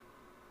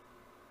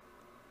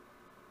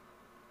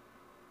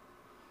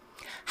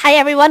Hi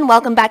everyone,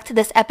 welcome back to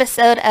this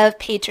episode of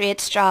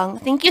Patriot Strong.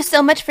 Thank you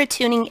so much for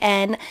tuning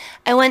in.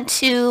 I want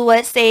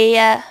to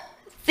say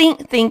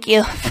thank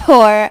you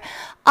for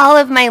all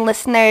of my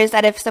listeners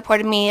that have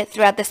supported me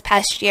throughout this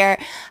past year.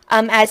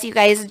 As you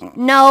guys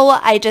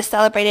know, I just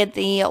celebrated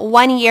the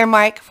 1 year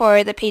mark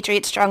for the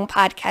Patriot Strong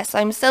podcast, so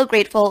I'm so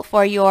grateful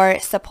for your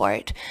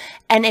support.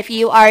 And if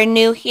you are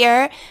new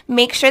here,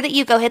 make sure that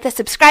you go hit the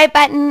subscribe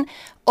button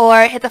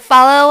or hit the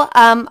follow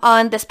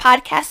on this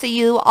podcast so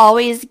you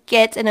always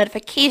get a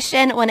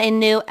notification when a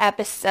new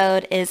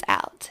episode is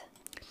out.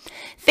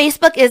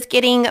 Facebook is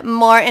getting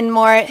more and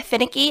more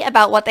finicky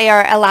about what they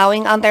are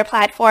allowing on their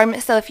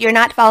platform. So if you're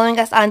not following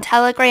us on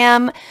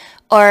Telegram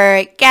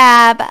or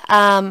Gab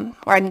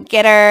or on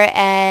Getter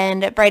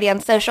and Brady on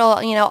Social,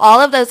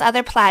 all of those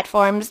other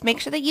platforms, make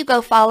sure that you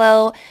go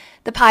follow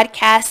the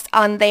podcast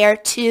on there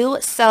too.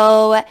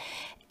 So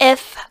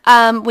if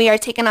we are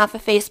taken off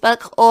of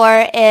Facebook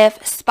or if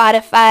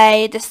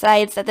Spotify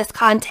decides that this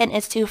content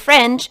is too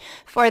fringe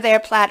for their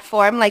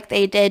platform, like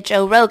they did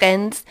Joe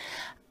Rogan's,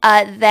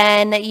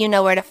 then you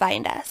know where to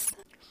find us.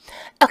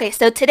 Okay,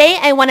 so today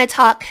I want to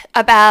talk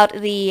about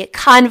the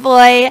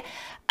convoy,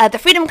 the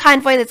Freedom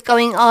Convoy that's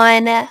going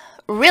on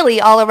really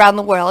all around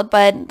the world,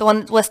 but the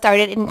one that was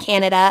started in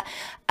Canada,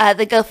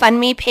 the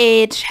GoFundMe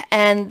page,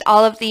 and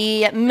all of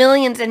the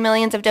millions and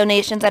millions of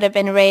donations that have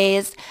been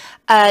raised.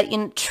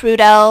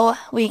 Trudeau,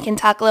 we can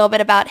talk a little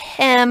bit about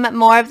him,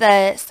 more of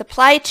the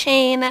supply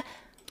chain,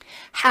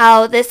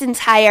 how this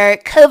entire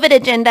COVID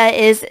agenda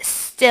is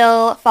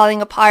still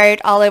falling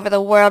apart all over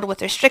the world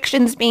with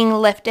restrictions being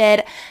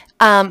lifted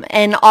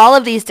in all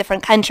of these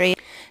different countries.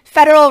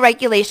 Federal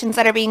regulations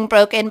that are being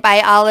broken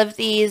by all of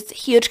these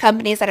huge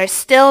companies that are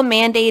still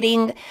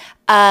mandating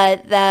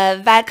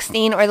the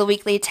vaccine or the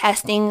weekly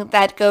testing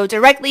that go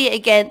directly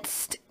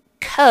against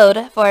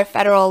code for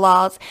federal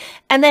laws.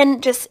 And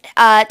then just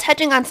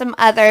touching on some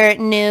other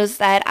news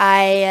that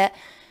I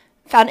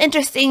found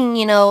interesting,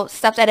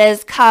 stuff that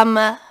has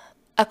come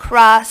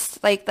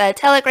across like the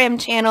Telegram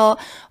channel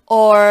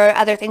or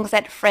other things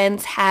that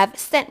friends have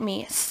sent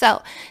me.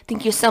 So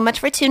thank you so much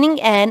for tuning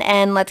in,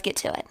 and let's get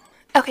to it.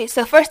 Okay,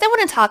 so first I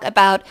want to talk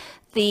about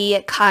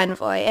the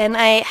convoy, and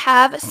I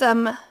have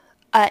some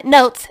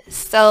notes,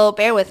 so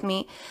bear with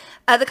me.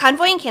 The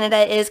convoy in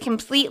Canada is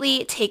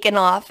completely taken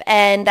off,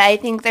 and I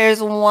think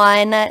there's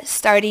one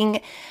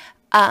starting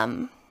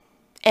in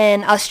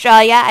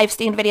Australia. I've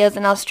seen videos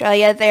in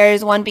Australia.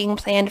 There's one being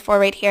planned for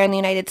right here in the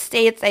United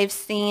States. I've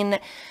seen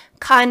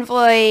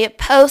convoy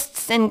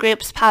posts and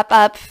groups pop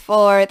up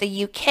for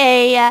the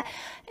UK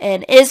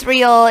and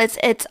Israel.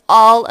 It's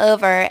all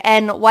over.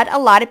 And what a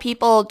lot of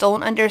people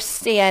don't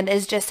understand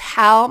is just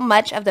how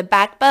much of the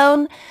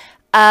backbone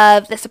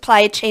of the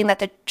supply chain that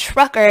the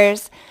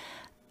truckers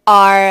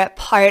are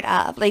part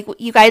of. Like,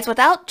 you guys,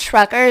 without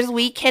truckers,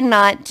 we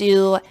cannot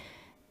do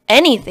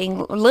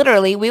anything.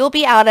 Literally, we will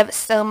be out of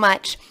so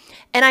much.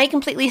 And I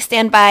completely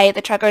stand by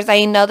the truckers.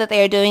 I know that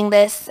they are doing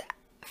this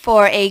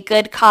for a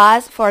good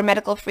cause, for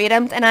medical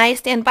freedoms, and I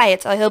stand by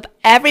it. So I hope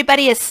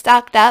everybody is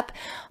stocked up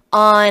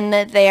on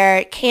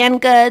their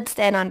canned goods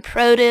and on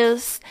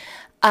produce,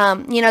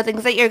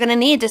 things that you're going to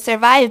need to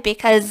survive,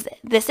 because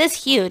this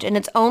is huge and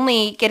it's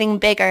only getting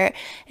bigger.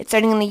 It's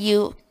starting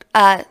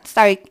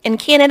in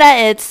Canada.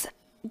 It's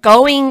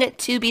going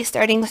to be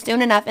starting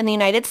soon enough in the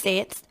United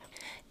States.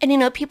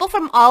 And, people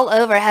from all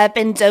over have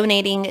been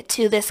donating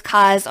to this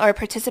cause or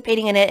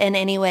participating in it in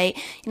any way.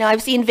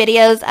 I've seen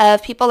videos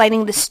of people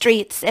lining the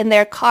streets in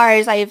their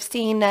cars. I've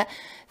seen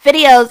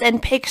videos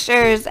and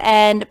pictures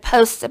and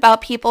posts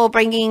about people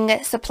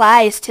bringing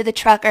supplies to the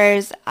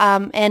truckers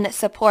in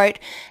support.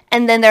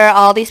 And then there are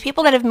all these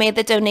people that have made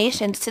the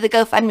donations to the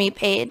GoFundMe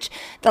page.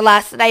 The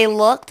last that I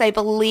looked, I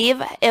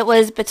believe it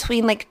was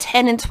between like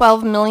 $10 and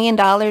 $12 million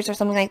or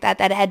something like that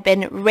had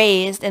been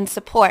raised in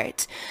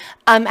support.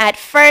 At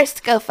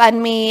first,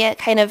 GoFundMe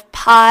kind of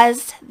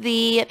paused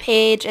the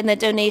page and the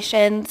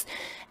donations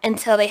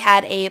until they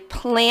had a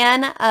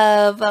plan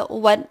of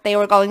what they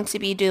were going to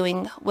be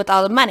doing with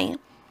all the money.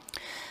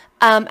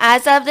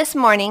 As of this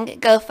morning,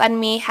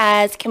 GoFundMe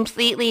has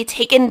completely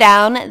taken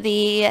down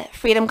the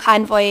Freedom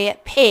Convoy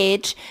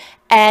page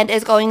and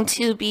is going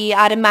to be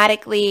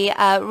automatically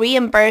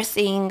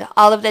reimbursing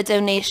all of the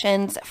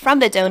donations from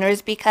the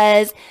donors,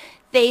 because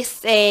they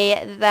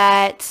say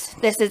that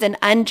this is an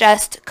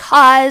unjust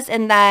cause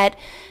and that,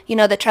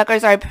 the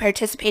truckers are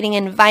participating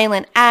in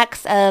violent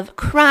acts of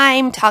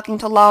crime, talking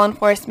to law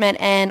enforcement,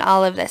 and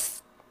all of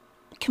this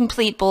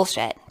complete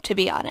bullshit, to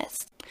be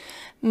honest.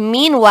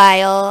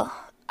 Meanwhile,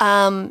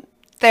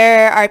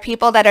 there are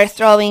people that are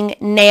throwing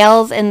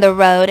nails in the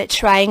road,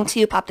 trying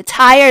to pop the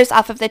tires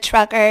off of the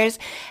truckers,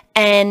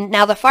 and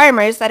now the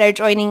farmers that are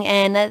joining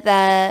in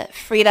the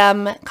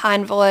Freedom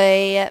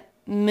Convoy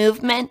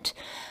movement.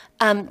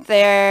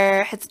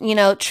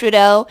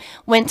 Trudeau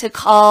went to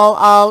call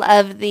all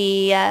of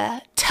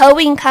the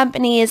towing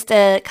companies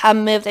to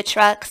come move the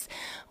trucks,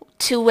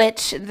 to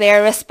which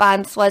their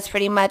response was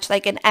pretty much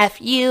like an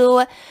F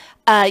you.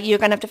 You're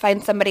going to have to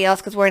find somebody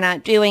else because we're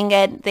not doing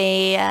it.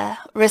 They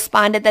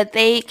responded that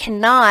they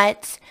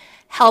cannot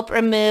help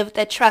remove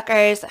the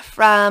truckers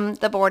from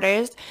the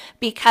borders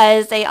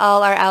because they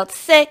all are out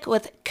sick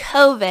with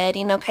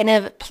COVID, kind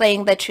of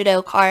playing the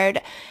Trudeau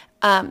card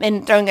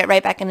and throwing it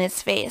right back in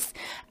his face.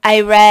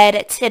 I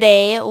read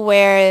today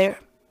where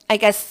I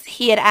guess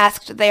he had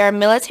asked their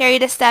military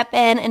to step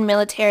in, and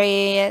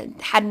military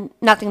had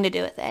nothing to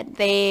do with it.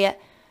 There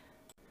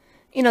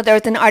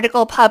was an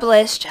article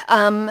published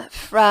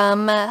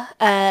from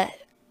a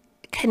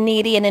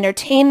Canadian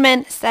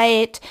entertainment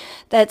site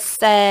that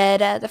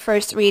said, the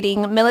first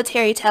reading,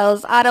 military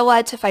tells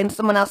Ottawa to find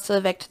someone else to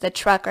evict the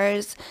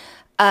truckers.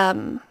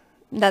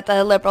 That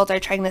the Liberals are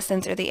trying to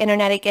censor the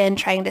internet again,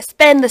 trying to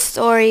spin the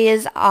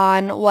stories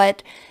on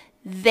what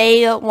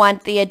they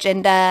want the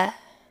agenda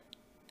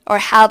or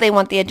how they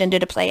want the agenda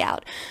to play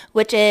out,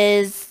 which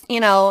is,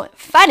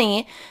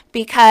 funny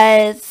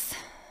because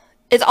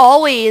it's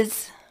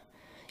always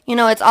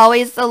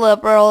the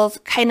Liberals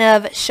kind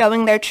of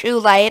showing their true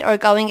light or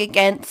going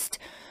against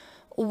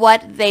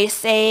what they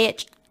say,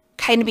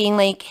 kind of being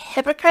like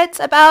hypocrites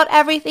about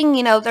everything.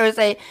 There's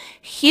a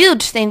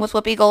huge thing with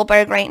Whoopi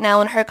Goldberg right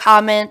now in her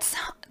comments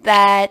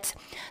that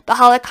the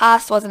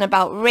Holocaust wasn't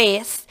about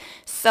race.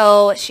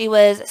 So she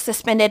was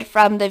suspended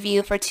from The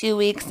View for 2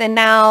 weeks, and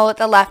now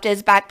the left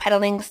is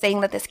backpedaling, saying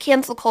that this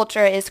cancel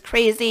culture is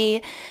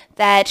crazy,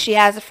 that she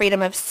has a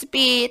freedom of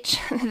speech,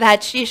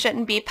 that she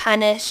shouldn't be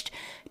punished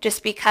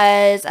just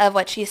because of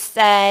what she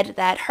said,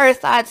 that her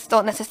thoughts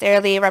don't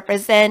necessarily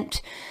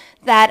represent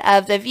that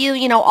of The View.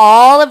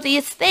 All of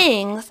these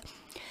things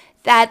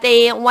that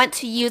they want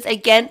to use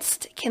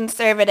against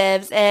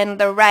conservatives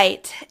and the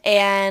right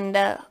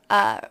and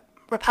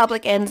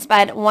Republicans,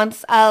 but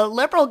once a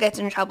liberal gets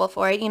in trouble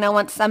for it,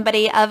 once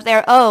somebody of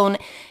their own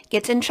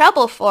gets in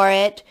trouble for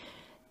it,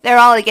 they're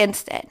all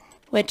against it.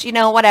 Which,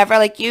 whatever,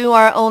 like, you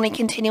are only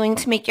continuing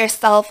to make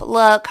yourself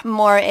look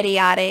more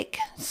idiotic,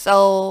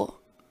 so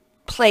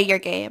play your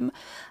game.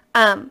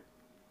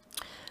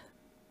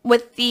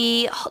 With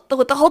the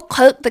whole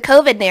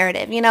COVID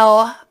narrative,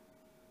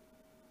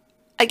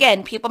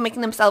 again, people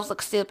making themselves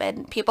look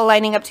stupid. People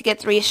lining up to get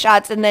 3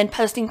 shots and then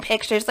posting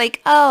pictures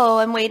like, oh,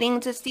 I'm waiting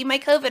to see my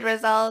COVID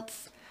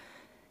results.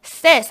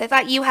 Sis, I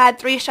thought you had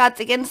 3 shots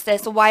against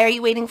this. Why are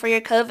you waiting for your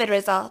COVID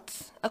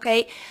results?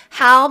 Okay?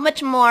 How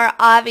much more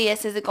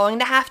obvious is it going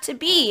to have to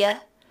be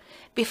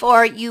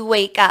before you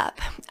wake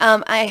up?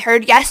 I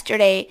heard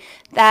yesterday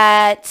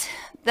that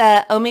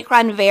the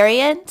Omicron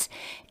variant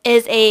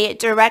is a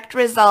direct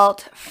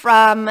result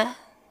from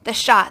the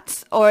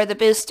shots or the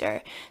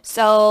booster.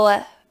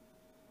 So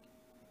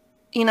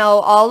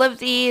all of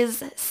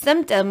these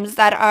symptoms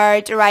that are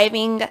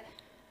deriving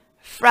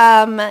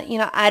from,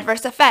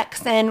 adverse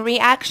effects and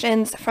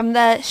reactions from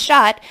the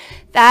shot,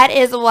 that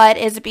is what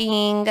is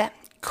being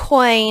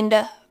coined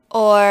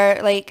or,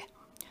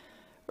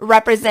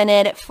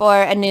 represented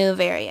for a new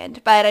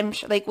variant. But I'm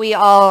sure, we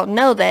all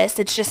know this,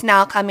 it's just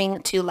now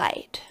coming to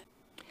light.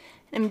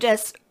 I'm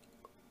just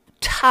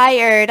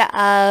tired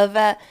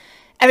of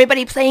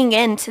everybody playing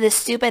into this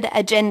stupid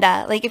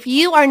agenda. If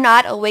you are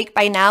not awake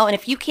by now, and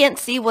if you can't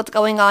see what's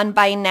going on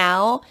by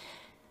now,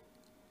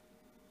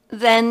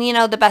 then,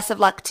 the best of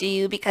luck to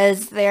you,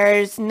 because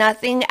there's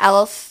nothing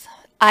else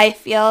I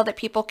feel that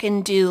people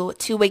can do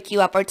to wake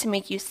you up or to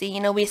make you see.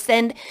 We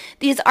send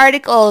these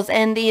articles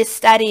and these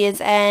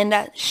studies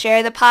and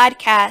share the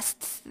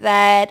podcasts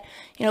that,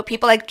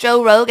 people like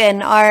Joe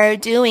Rogan are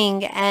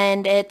doing,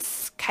 and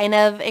it's kind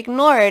of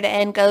ignored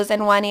and goes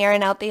in one ear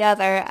and out the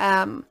other.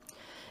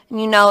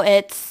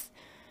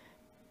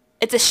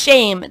 It's a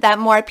shame that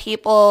more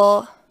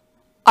people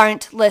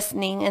aren't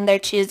listening and they're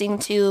choosing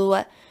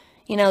to,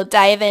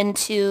 dive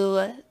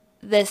into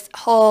this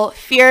whole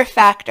fear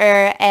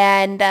factor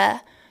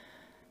and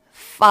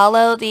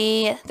follow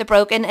the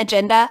broken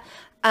agenda.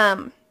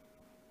 I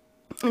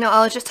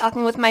was just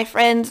talking with my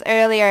friends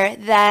earlier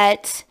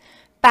that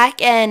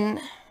back in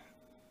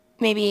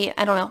maybe,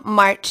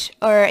 March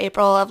or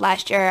April of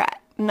last year,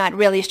 I'm not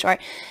really sure,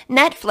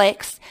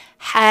 Netflix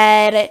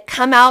had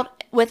come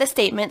out with a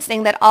statement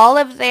saying that all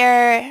of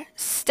their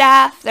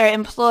staff, their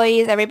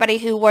employees, everybody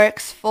who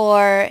works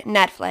for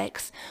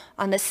Netflix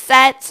on the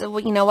sets,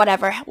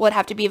 whatever, would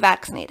have to be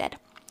vaccinated.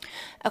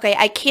 Okay,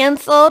 I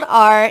canceled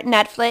our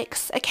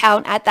Netflix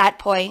account at that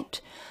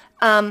point,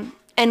 and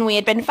we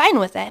had been fine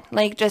with it.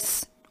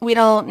 We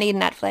don't need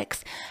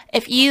Netflix.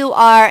 If you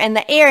are in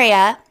the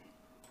area,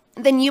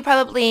 then you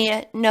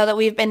probably know that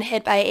we've been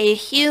hit by a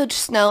huge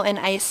snow and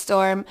ice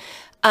storm.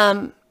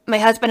 My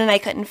husband and I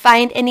couldn't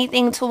find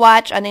anything to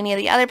watch on any of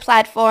the other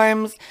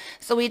platforms,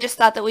 so we just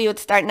thought that we would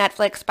start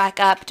Netflix back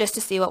up just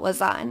to see what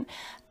was on.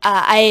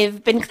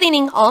 I've been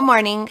cleaning all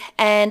morning,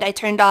 and I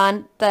turned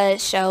on the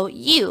show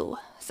You.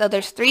 So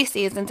there's 3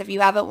 seasons. If you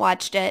haven't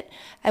watched it,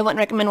 I wouldn't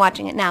recommend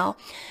watching it now.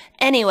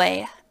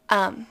 Anyway,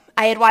 I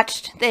had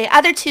watched the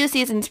other 2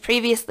 seasons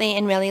previously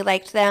and really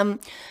liked them,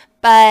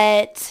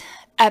 but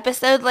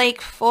episode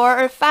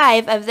 4 or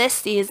 5 of this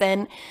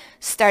season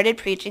started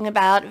preaching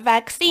about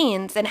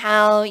vaccines and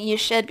how you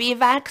should be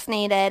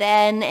vaccinated,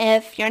 and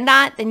if you're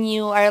not, then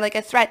you are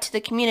a threat to the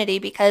community,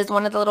 because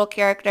one of the little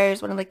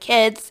characters, one of the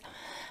kids,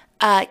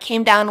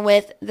 came down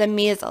with the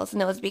measles,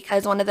 and it was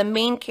because one of the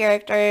main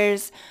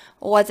characters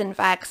wasn't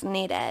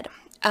vaccinated.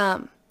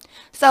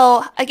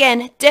 So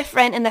again,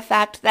 different in the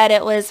fact that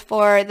it was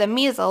for the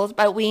measles,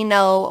 but we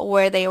know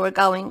where they were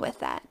going with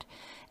that.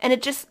 And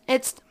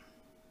it's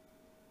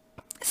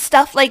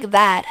stuff like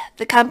that.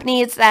 The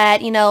companies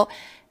that,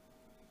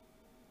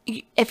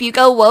 if you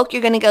go woke,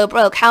 you're going to go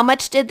broke. How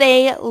much did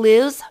they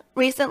lose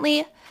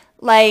recently?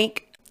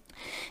 Like,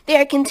 they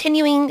are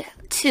continuing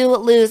to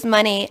lose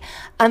money.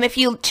 If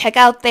you check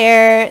out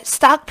their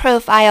stock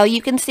profile,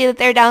 you can see that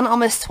they're down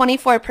almost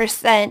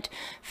 24%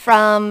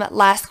 from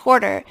last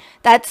quarter.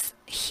 That's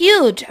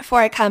huge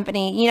for a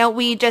company.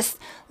 We just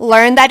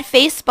learned that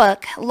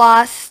Facebook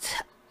lost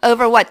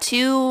over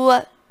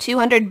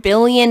 $200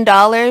 billion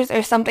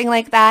or something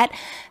like that.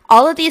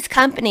 All of these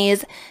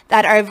companies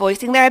that are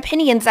voicing their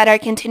opinions, that are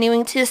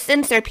continuing to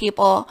censor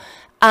people,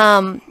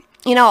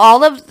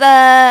 all of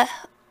the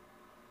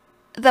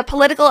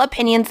political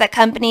opinions that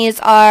companies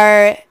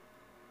are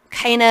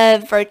kind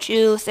of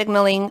virtue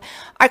signaling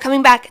are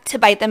coming back to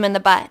bite them in the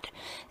butt.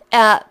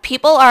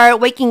 People are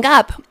waking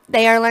up.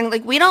 They are learning,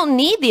 like, we don't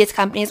need these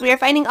companies. We are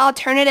finding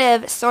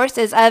alternative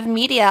sources of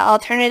media,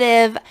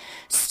 alternative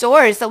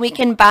stores that we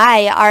can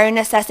buy our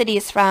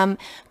necessities from,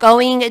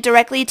 going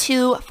directly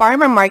to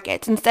farmer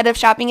markets instead of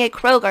shopping at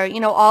Kroger.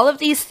 All of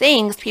these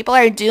things people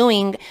are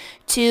doing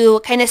to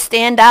kind of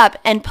stand up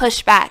and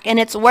push back, and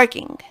it's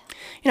working.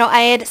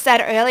 I had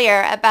said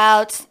earlier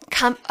about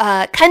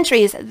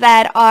countries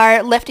that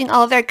are lifting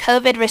all of their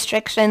COVID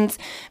restrictions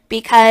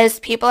because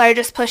people are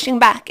just pushing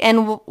back.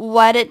 And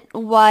what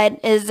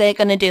is it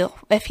going to do?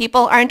 If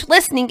people aren't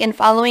listening and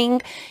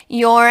following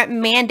your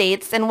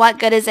mandates, then what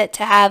good is it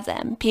to have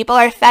them? People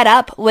are fed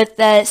up with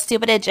the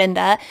stupid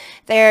agenda.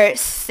 They're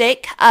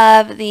sick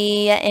of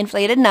the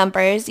inflated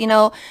numbers.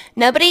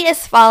 Nobody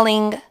is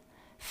falling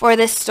for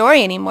this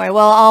story anymore.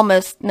 Well,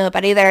 almost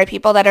nobody. There are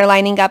people that are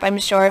lining up, I'm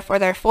sure, for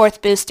their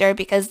fourth booster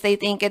because they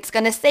think it's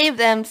going to save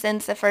them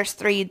since the first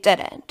 3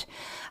 didn't.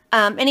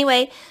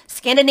 Anyway,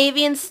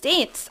 Scandinavian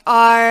states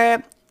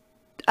are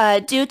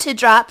due to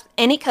drop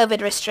any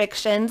COVID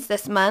restrictions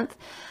this month.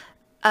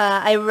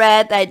 I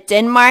read that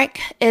Denmark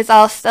is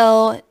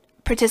also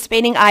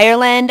participating.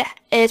 Ireland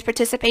is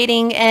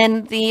participating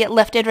in the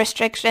lifted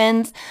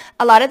restrictions.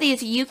 A lot of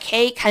these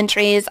UK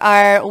countries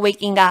are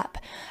waking up.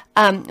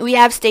 We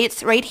have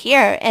states right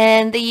here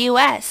in the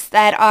U.S.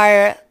 that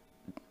are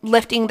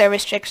lifting their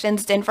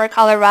restrictions. Denver,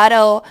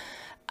 Colorado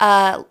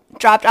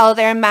dropped all of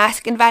their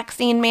mask and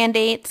vaccine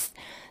mandates.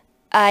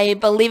 I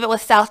believe it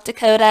was South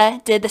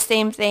Dakota did the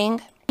same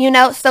thing.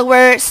 So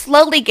we're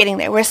slowly getting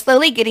there. We're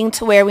slowly getting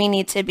to where we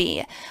need to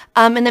be.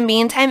 In the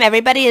meantime,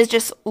 everybody is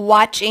just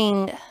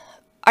watching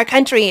our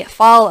country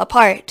fall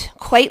apart,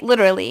 quite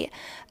literally.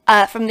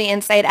 From the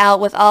inside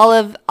out, with all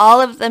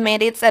of the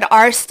mandates that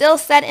are still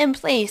set in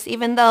place,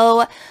 even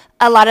though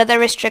a lot of the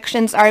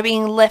restrictions are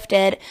being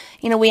lifted.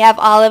 We have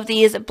all of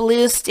these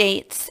blue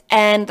states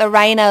and the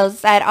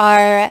rhinos that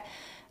are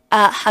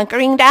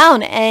hunkering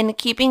down and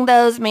keeping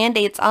those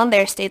mandates on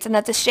their states, and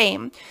that's a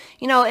shame.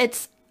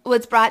 It's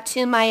what's brought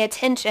to my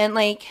attention,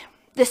 like,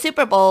 the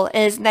Super Bowl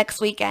is next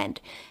weekend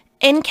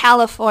in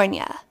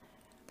California.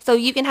 So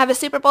you can have a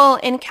Super Bowl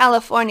in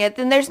California,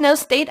 then there's no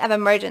state of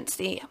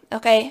emergency,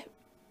 okay?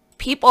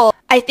 People,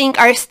 I think,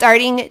 are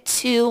starting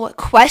to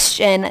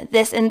question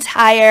this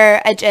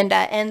entire agenda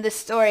and the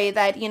story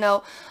that,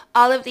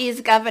 all of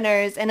these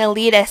governors and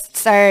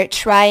elitists are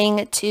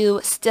trying to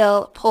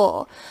still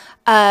pull.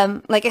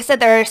 Like I said,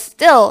 there are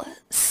still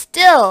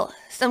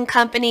some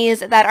companies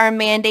that are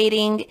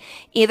mandating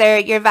either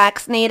you're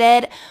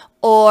vaccinated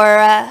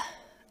or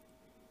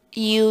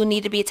you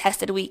need to be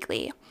tested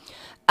weekly.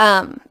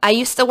 I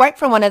used to work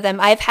for one of them.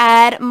 I've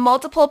had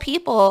multiple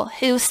people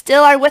who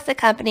still are with the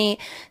company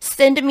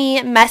send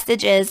me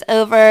messages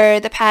over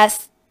the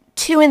past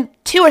 2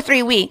 or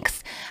 3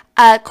 weeks,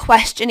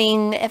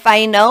 questioning if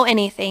I know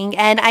anything.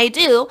 And I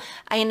do.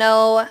 I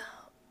know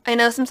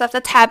some stuff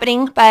that's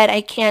happening, but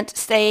I can't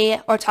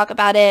say or talk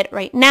about it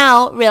right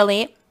now,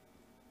 really.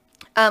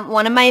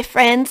 One of my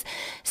friends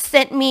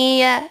sent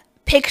me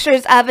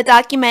pictures of a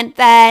document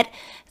that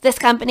this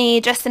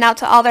company just sent out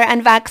to all their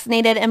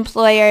unvaccinated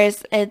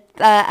employers. It's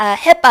a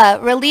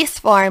HIPAA release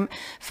form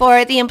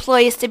for the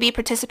employees to be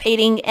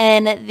participating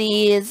in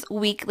these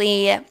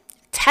weekly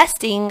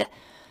testing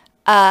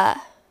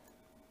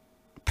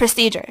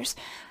procedures.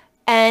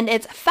 And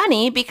it's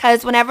funny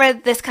because whenever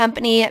this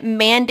company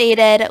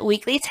mandated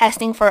weekly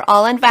testing for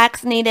all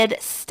unvaccinated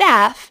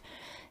staff,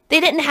 they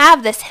didn't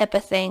have this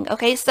HIPAA thing,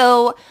 okay?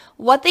 So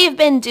what they've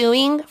been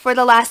doing for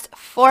the last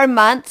 4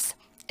 months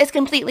is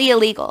completely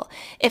illegal.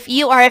 If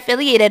you are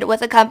affiliated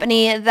with a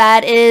company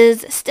that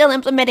is still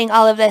implementing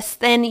all of this,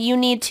 then you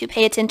need to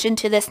pay attention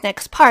to this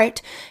next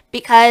part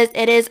because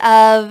it is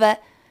of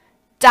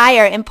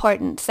dire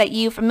importance that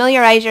you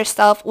familiarize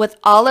yourself with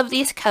all of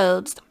these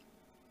codes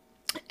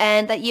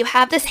and that you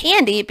have this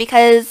handy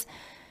because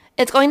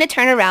it's going to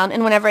turn around,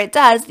 and whenever it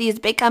does, these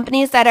big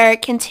companies that are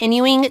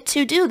continuing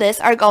to do this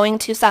are going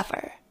to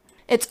suffer.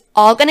 It's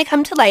all going to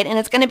come to light, and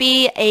it's going to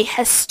be a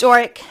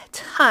historic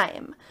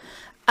time.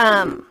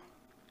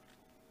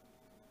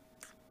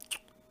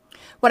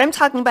 What I'm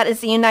talking about is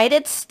the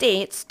United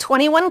States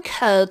 21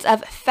 Codes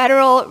of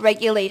Federal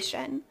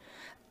Regulation.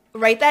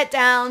 Write that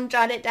down,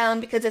 jot it down,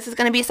 because this is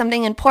going to be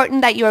something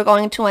important that you are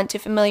going to want to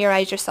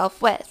familiarize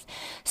yourself with.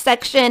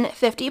 Section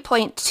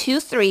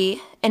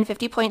 50.23 and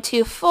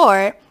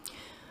 50.24,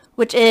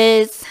 which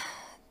is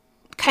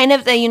kind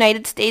of the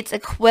United States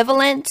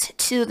equivalent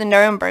to the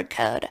Nuremberg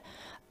Code.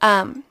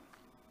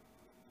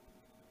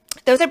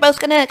 Those are both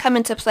going to come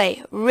into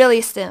play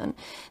really soon.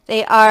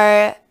 They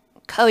are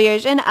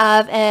coercion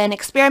of an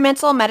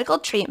experimental medical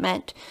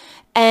treatment.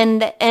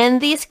 And in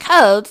these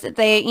codes,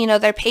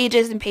 they're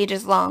pages and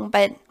pages long,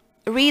 but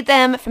read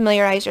them,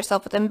 familiarize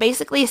yourself with them,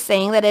 basically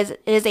saying that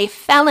it is a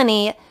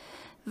felony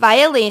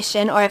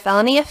violation or a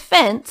felony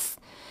offense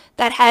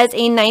that has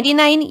a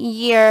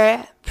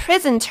 99-year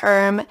prison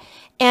term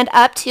and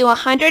up to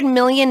 $100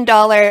 million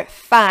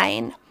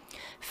fine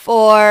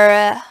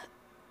for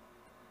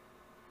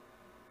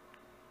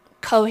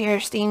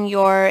coercing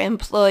your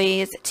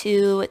employees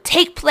to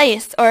take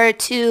place or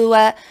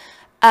to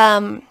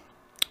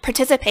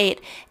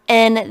participate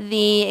in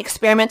the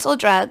experimental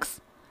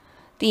drugs,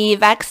 the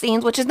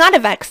vaccines, which is not a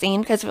vaccine,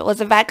 because if it was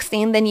a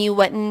vaccine, then you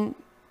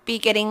wouldn't be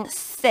getting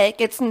sick.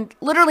 It's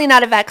literally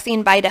not a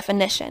vaccine by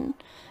definition,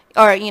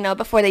 or,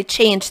 before they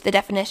changed the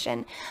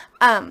definition.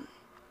 And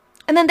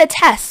then the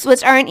tests,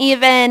 which aren't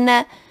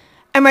even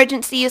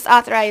emergency use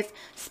authorized,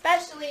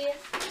 especially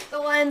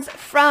the ones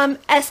from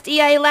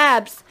SDI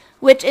Labs,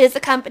 which is the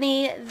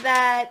company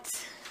I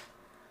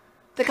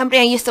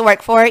used to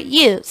work for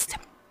used.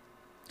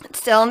 It's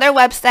still on their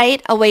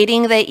website,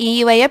 awaiting the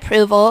EUA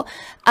approval.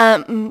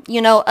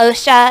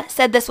 OSHA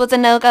said this was a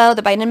no-go.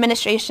 The Biden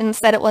administration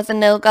said it was a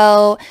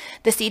no-go.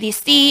 The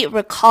CDC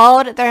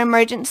recalled their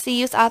emergency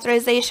use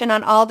authorization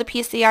on all the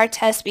PCR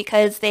tests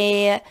because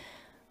they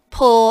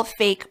pull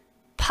fake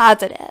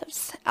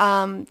positives.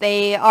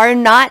 They are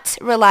not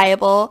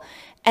reliable.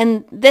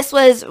 And this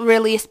was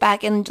released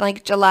back in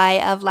July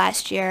of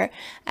last year.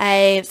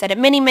 I've said it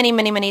many, many,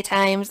 many, many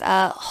times.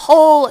 A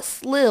whole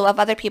slew of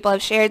other people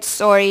have shared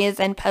stories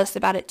and posts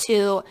about it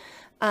too.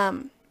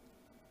 In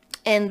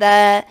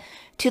the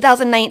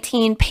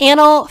 2019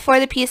 panel for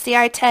the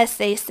PCR test,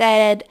 they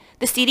said,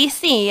 the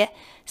CDC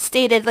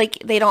stated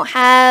they don't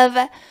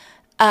have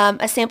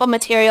a sample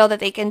material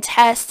that they can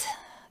test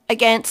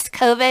against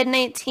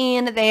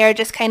COVID-19. They are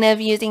just kind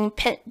of using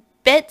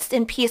bits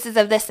and pieces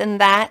of this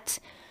and that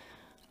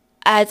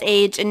as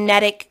a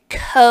genetic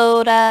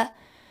code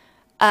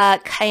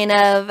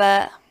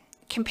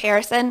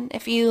comparison,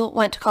 if you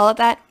want to call it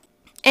that.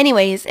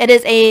 Anyways, it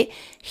is a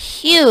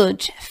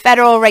huge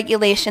federal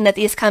regulation that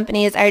these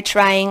companies are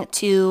trying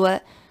to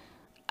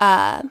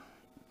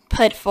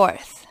put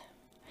forth.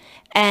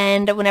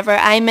 And whenever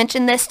I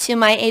mention this to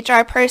my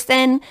HR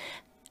person,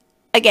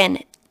 again,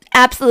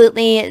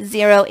 absolutely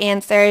zero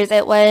answers.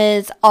 It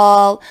was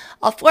all,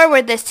 I'll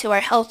forward this to our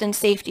health and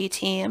safety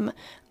team,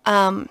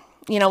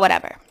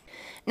 whatever.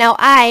 Now,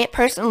 I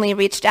personally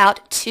reached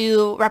out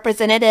to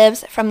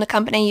representatives from the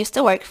company I used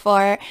to work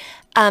for,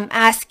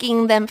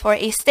 asking them for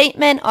a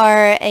statement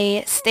or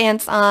a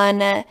stance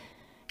on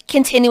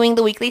continuing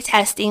the weekly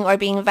testing or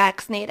being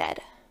vaccinated.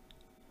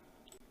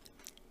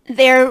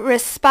 Their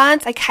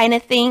response, I kind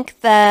of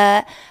think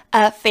the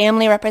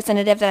family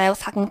representative that I was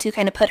talking to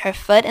kind of put her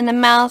foot in the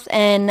mouth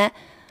and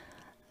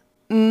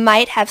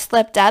might have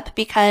slipped up,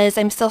 because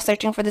I'm still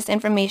searching for this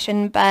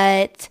information,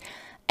 but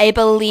I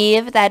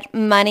believe that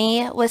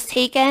money was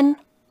taken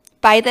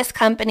by this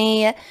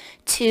company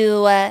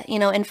to,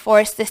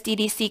 enforce the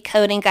CDC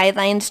coding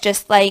guidelines,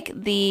 just like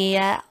the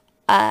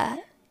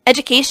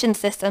education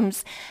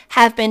systems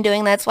have been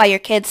doing. That's why your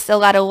kids still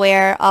got to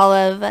wear all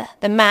of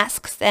the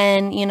masks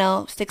and,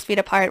 6 feet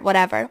apart,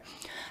 whatever.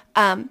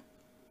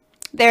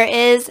 There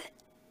is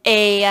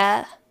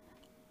an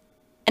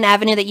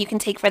avenue that you can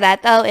take for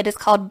that, though. It is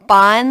called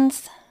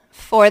Bonds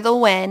for the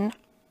Win.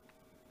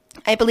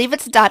 I believe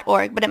it's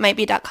 .org, but it might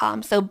be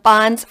 .com. So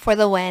Bonds for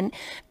the Win,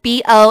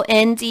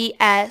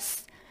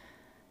 BONDS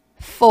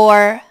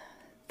for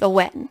the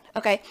win.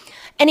 Okay.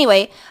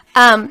 Anyway,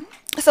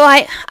 so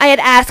I had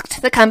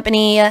asked the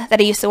company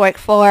that I used to work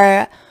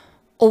for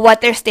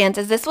what their stance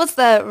is. This was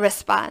the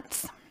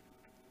response.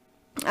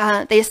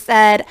 They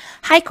said,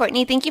 "Hi,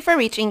 Courtney. Thank you for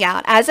reaching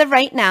out. As of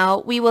right now,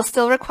 we will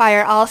still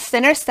require all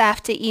center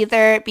staff to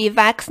either be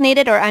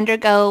vaccinated or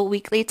undergo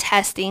weekly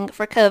testing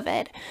for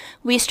COVID.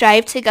 We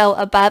strive to go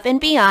above and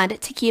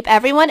beyond to keep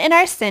everyone in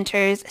our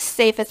centers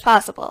safe as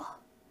possible.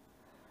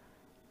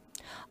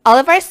 All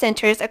of our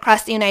centers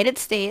across the United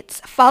States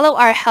follow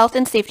our health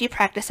and safety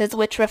practices,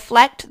 which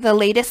reflect the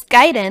latest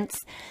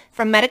guidance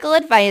from medical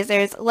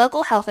advisors,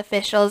 local health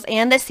officials,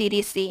 and the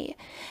CDC.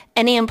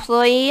 Any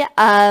employee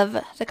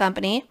of the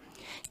company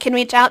can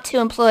reach out to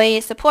employee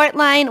support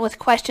line with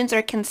questions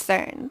or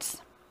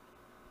concerns."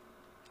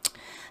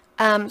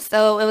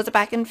 So it was a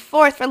back and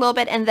forth for a little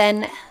bit, and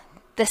then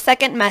the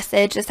second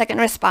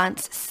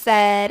response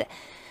said,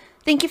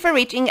 "Thank you for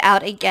reaching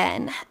out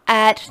again.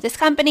 At this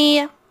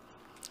company,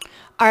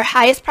 Our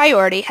highest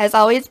priority has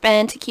always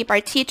been to keep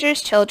our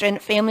teachers, children,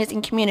 families,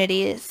 and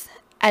communities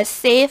as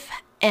safe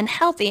and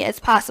healthy as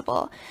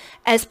possible.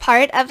 As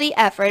part of the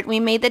effort, we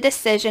made the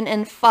decision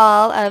in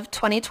fall of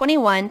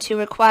 2021 to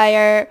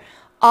require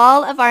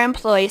all of our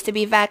employees to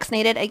be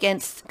vaccinated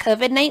against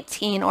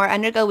COVID-19 or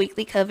undergo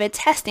weekly COVID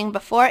testing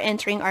before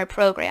entering our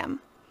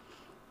program.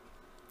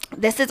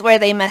 This is where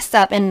they messed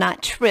up and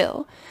not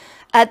true.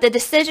 The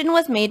decision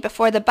was made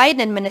before the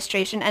Biden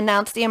administration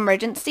announced the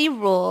emergency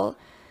rule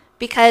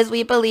because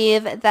we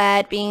believe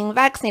that being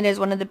vaccinated is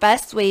one of the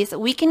best ways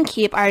we can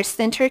keep our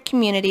center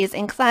communities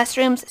and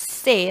classrooms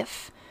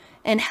safe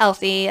and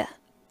healthy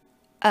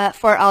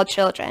for all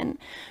children.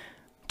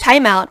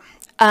 Time out.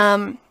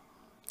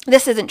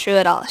 This isn't true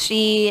at all.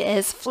 She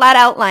is flat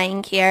out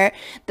lying here.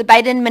 The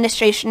Biden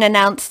administration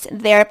announced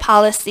their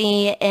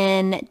policy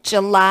in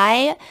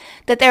July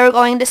that they were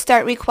going to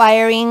start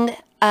requiring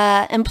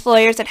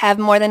employers that have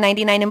more than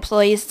 99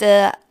 employees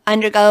to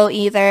undergo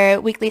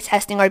either weekly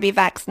testing or be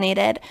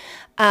vaccinated.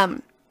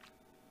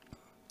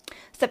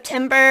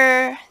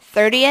 September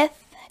 30th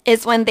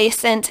is when they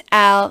sent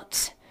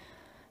out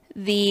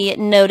the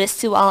notice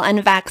to all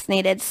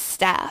unvaccinated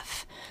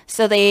staff.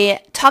 So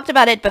they talked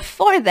about it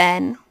before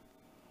then,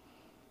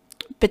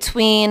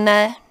 between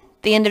the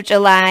end of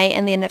July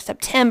and the end of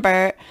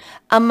September,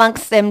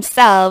 amongst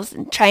themselves,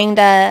 trying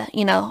to,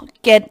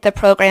 get the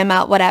program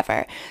out,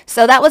 whatever.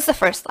 So that was the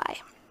first lie.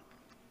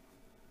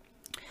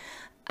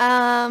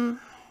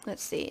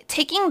 Let's see.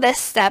 Taking this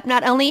step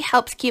not only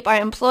helps keep our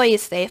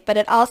employees safe, but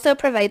it also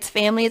provides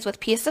families with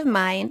peace of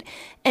mind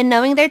in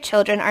knowing their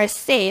children are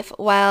safe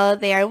while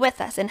they are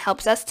with us, and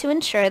helps us to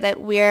ensure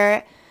that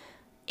we're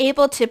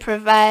able to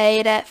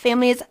provide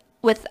families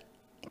with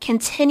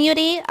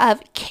continuity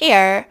of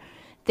care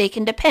they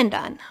can depend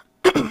on.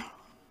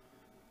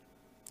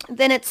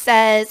 Then it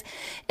says,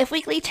 if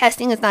weekly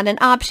testing is not an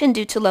option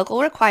due to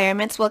local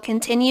requirements, we'll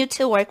continue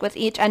to work with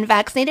each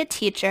unvaccinated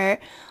teacher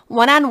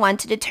one-on-one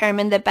to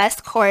determine the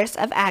best course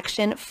of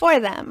action for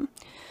them.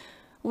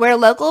 Where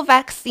local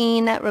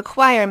vaccine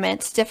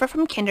requirements differ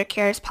from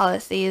KinderCare's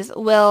policies,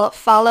 we'll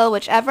follow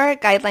whichever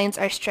guidelines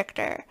are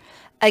stricter.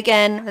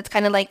 Again, it's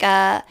kind of like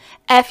a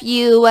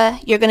FU,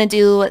 you're going to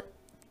do,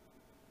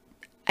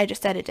 I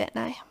just said it, didn't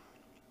I?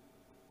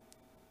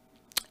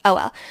 Oh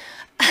well.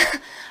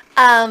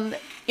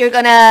 You're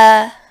going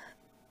to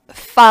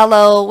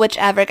follow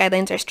whichever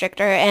guidelines are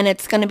stricter, and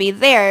it's going to be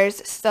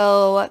theirs,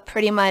 so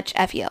pretty much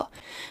FU.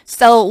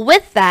 So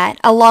with that,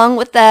 along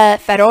with the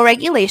federal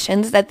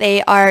regulations that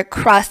they are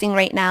crossing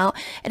right now,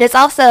 it is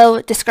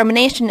also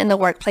discrimination in the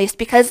workplace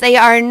because they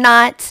are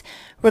not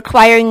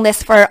requiring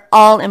this for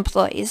all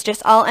employees,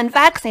 just all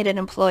unvaccinated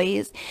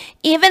employees,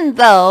 even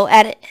though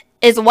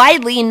is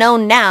widely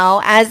known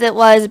now, as it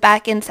was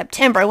back in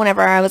September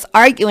whenever I was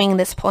arguing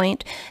this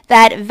point,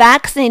 that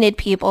vaccinated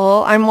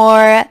people are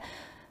more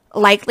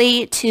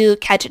likely to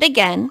catch it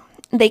again.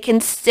 They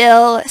can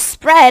still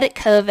spread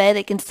COVID,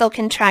 they can still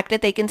contract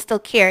it, they can still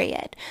carry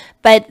it,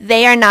 but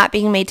they are not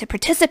being made to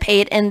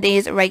participate in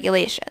these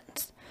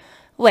regulations,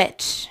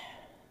 which,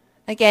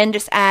 again,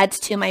 just adds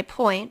to my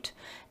point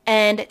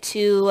and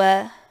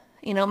to,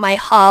 my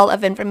haul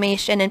of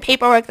information and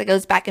paperwork that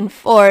goes back and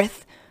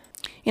forth,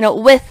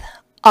 with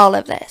all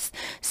of this.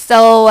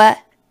 So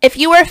if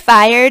you were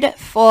fired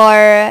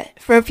for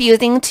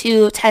refusing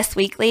to test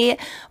weekly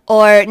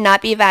or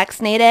not be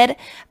vaccinated,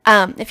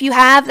 if you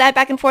have that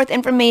back and forth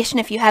information,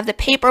 if you have the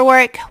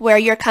paperwork where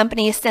your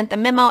company sent the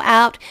memo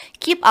out,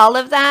 keep all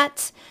of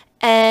that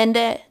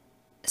and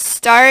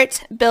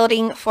start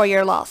building for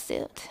your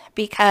lawsuit,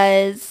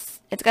 because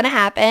it's going to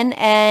happen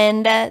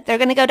and they're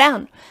going to go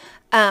down.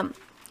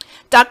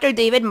 Dr.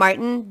 David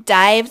Martin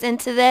dives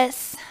into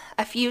this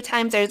a few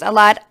times. There's a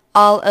lot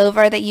all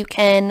over that you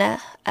can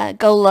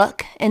go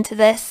look into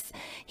this.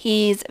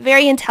 He's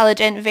very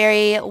intelligent,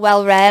 very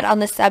well read on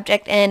the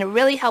subject, and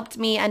really helped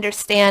me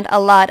understand a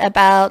lot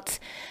about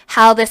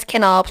how this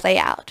can all play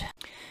out.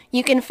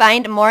 You can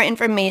find more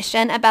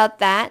information about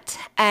that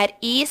at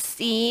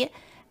ecfr.gov.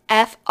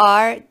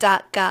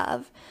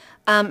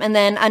 And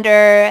then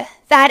under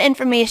that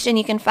information,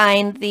 you can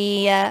find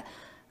the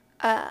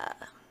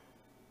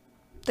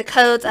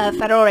codes of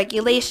federal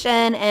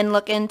regulation and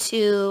look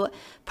into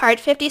Part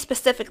 50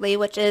 specifically,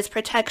 which is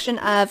protection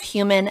of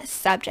human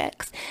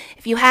subjects.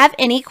 If you have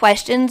any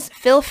questions,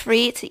 feel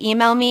free to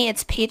email me.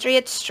 It's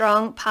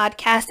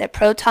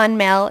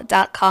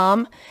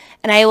patriotstrongpodcast@protonmail.com,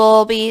 and I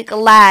will be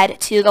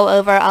glad to go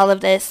over all of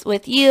this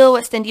with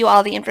you, send you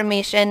all the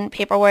information,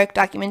 paperwork,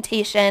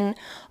 documentation,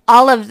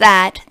 all of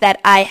that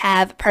I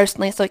have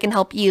personally, so it can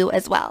help you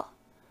as well.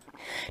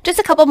 Just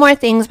a couple more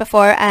things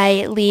before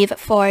I leave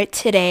for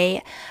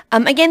today.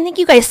 Again, thank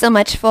you guys so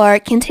much for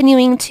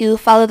continuing to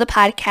follow the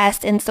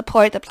podcast and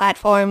support the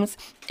platforms.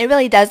 It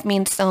really does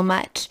mean so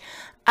much.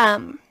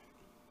 We're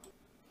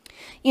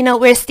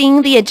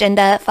seeing the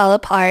agenda fall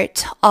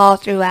apart all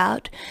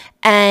throughout,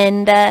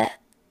 and I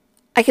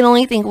can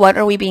only think, what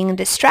are we being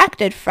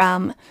distracted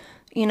from?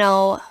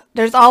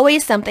 There's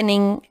always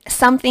something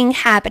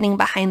happening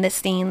behind the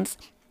scenes,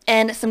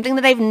 and something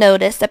that I've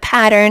noticed, a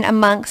pattern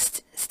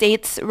amongst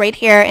states right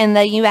here in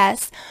the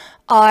U.S.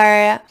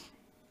 are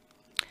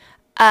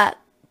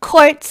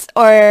courts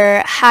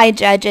or high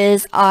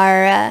judges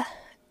are,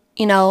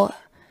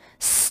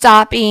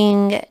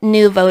 stopping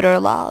new voter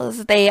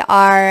laws. They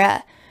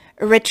are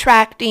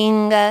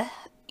retracting,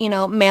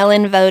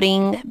 mail-in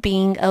voting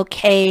being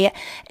okay,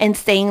 and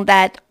saying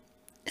that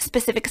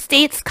specific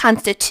states'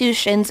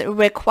 constitutions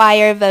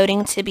require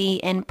voting to be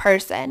in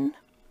person.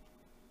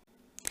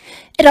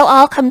 It'll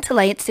all come to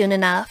light soon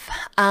enough.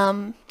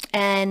 And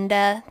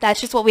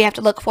that's just what we have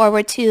to look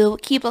forward to.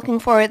 Keep looking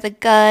for the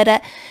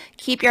good.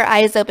 Keep your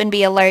eyes open.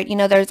 Be alert.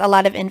 There's a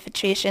lot of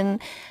infiltration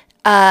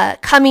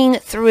coming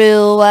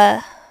through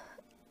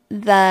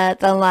the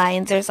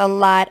lines. There's a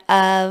lot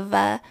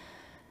of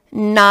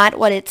not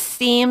what it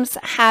seems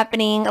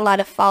happening. A lot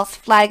of false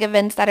flag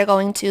events that are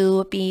going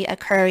to be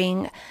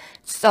occurring.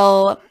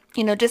 So,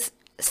 just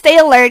stay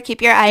alert.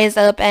 Keep your eyes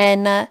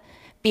open.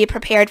 Be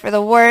prepared for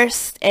the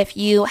worst. If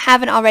you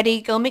haven't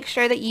already, go make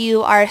sure that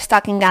you are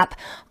stocking up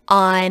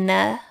on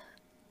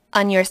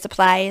your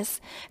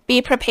supplies.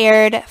 Be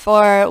prepared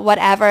for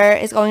whatever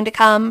is going to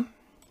come.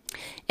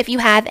 If you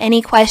have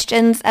any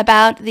questions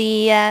about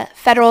the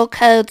federal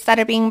codes that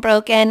are being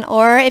broken,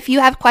 or if you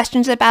have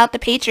questions about the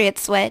Patriot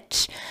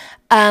Switch,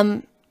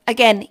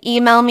 again,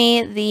 email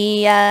me.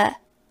 The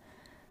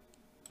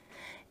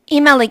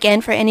email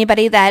again for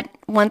anybody that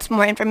wants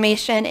more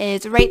information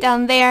is right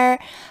down there.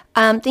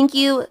 Thank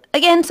you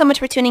again so much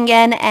for tuning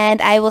in,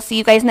 and I will see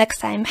you guys next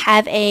time.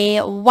 Have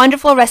a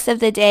wonderful rest of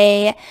the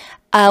day,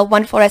 a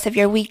wonderful rest of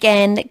your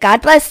weekend.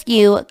 God bless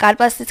you, God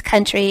bless this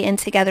country, and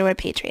together we're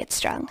Patriots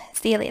Strong.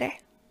 See you later.